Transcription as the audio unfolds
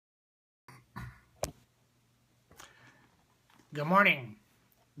Good morning.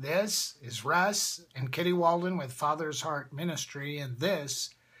 This is Russ and Kitty Walden with Father's Heart Ministry, and this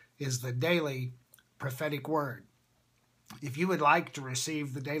is the Daily Prophetic Word. If you would like to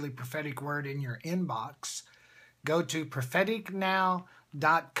receive the Daily Prophetic Word in your inbox, go to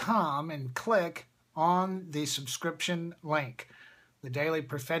propheticnow.com and click on the subscription link. The Daily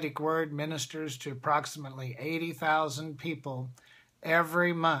Prophetic Word ministers to approximately 80,000 people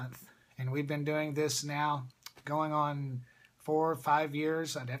every month, and we've been doing this now going on 4 or 5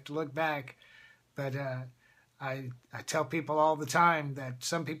 years. I'd have to look back, but I tell people all the time that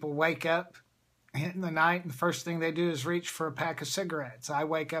some people wake up in the night and the first thing they do is reach for a pack of cigarettes. I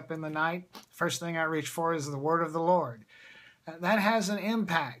wake up in the night, first thing I reach for is the word of the Lord. That has an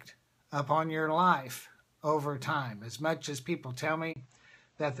impact upon your life over time. As much as people tell me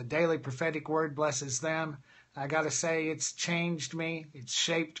that the Daily Prophetic Word blesses them, I got to say it's changed me, it's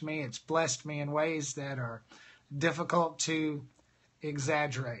shaped me, it's blessed me in ways that are difficult to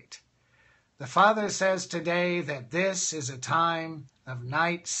exaggerate. The Father says today that this is a time of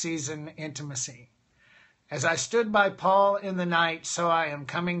night season intimacy. As I stood by Paul in the night, so I am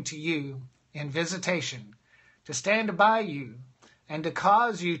coming to you in visitation, to stand by you and to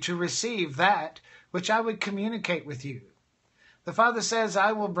cause you to receive that which I would communicate with you. The Father says,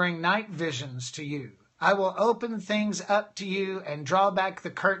 I will bring night visions to you. I will open things up to you and draw back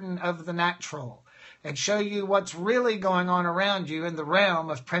the curtain of the natural and show you what's really going on around you in the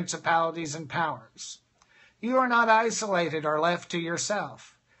realm of principalities and powers. You are not isolated or left to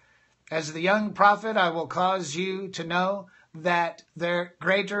yourself. As the young prophet, I will cause you to know that there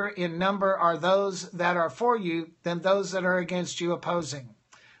greater in number are those that are for you than those that are against you opposing.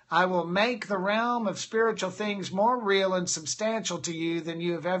 I will make the realm of spiritual things more real and substantial to you than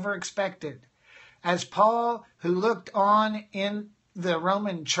you have ever expected. As Paul, who looked on in the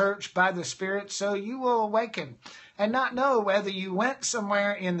Roman church by the Spirit, so you will awaken and not know whether you went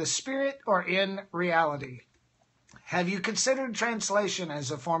somewhere in the Spirit or in reality. Have you considered translation as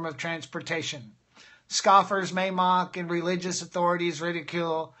a form of transportation? Scoffers may mock and religious authorities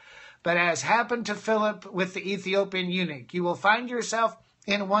ridicule, but as happened to Philip with the Ethiopian eunuch, you will find yourself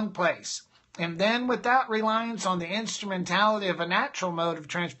in one place. And then, without reliance on the instrumentality of a natural mode of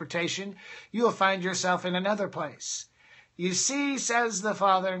transportation, you will find yourself in another place. You see, says the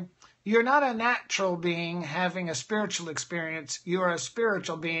Father, you're not a natural being having a spiritual experience. You are a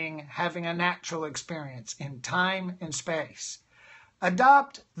spiritual being having a natural experience in time and space.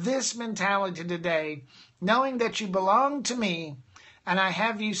 Adopt this mentality today, knowing that you belong to me, and I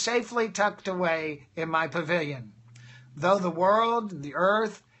have you safely tucked away in my pavilion. Though the world, the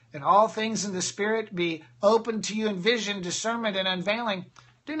earth, and all things in the Spirit be open to you in vision, discernment, and unveiling,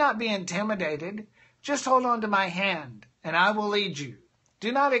 do not be intimidated. Just hold on to my hand, and I will lead you.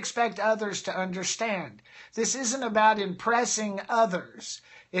 Do not expect others to understand. This isn't about impressing others.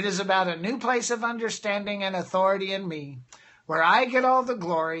 It is about a new place of understanding and authority in me, where I get all the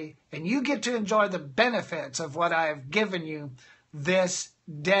glory, and you get to enjoy the benefits of what I have given you this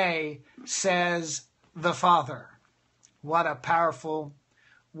day, says the Father. What a powerful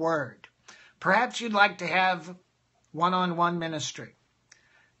word. Perhaps you'd like to have one-on-one ministry.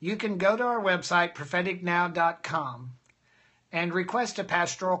 You can go to our website, propheticnow.com, and request a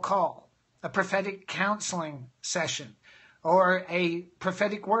pastoral call, a prophetic counseling session, or a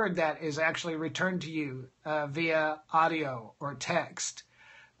prophetic word that is actually returned to you via audio or text.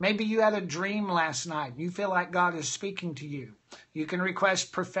 Maybe you had a dream last night. You feel like God is speaking to you. You can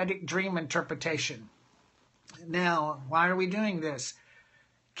request prophetic dream interpretation. Now, why are we doing this?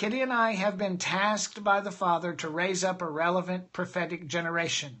 Kitty and I have been tasked by the Father to raise up a relevant prophetic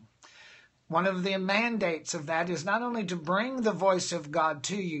generation. One of the mandates of that is not only to bring the voice of God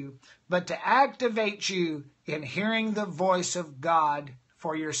to you, but to activate you in hearing the voice of God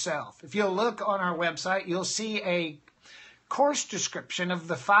for yourself. If you'll look on our website, you'll see a course description of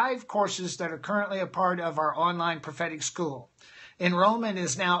the 5 courses that are currently a part of our online prophetic school. Enrollment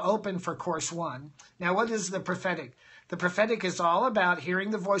is now open for course 1. Now, what is the prophetic? The prophetic is all about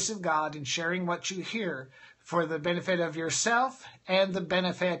hearing the voice of God and sharing what you hear for the benefit of yourself and the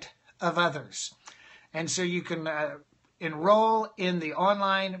benefit of others. And so you can enroll in the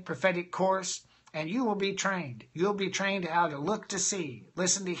online prophetic course, and you will be trained. You'll be trained how to look to see,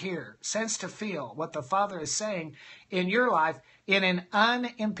 listen to hear, sense to feel what the Father is saying in your life in an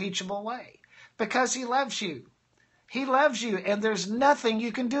unimpeachable way, because He loves you. He loves you, and there's nothing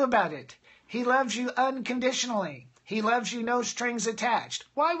you can do about it. He loves you unconditionally. He loves you, no strings attached.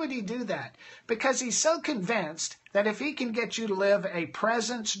 Why would He do that? Because He's so convinced that if He can get you to live a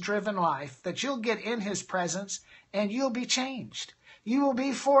presence-driven life, that you'll get in His presence and you'll be changed. You will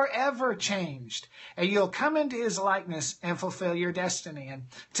be forever changed, and you'll come into his likeness and fulfill your destiny. And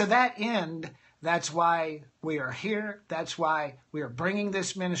to that end, that's why we are here. That's why we are bringing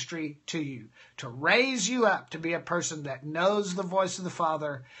this ministry to you, to raise you up to be a person that knows the voice of the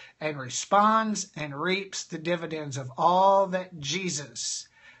Father and responds and reaps the dividends of all that Jesus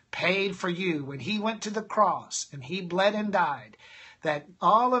paid for you when he went to the cross and he bled and died, that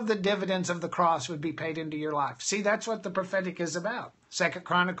all of the dividends of the cross would be paid into your life. See, that's what the prophetic is about. 2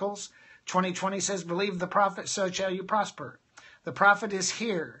 Chronicles 20:20 says, believe the prophet, so shall you prosper. The prophet is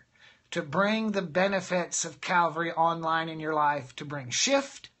here to bring the benefits of Calvary online in your life, to bring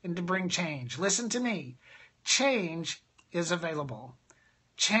shift and to bring change. Listen to me. Change is available.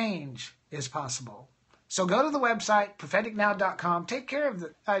 Change is possible. So go to the website, propheticnow.com. Take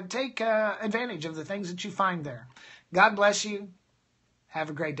advantage of the things that you find there. God bless you. Have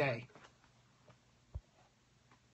a great day.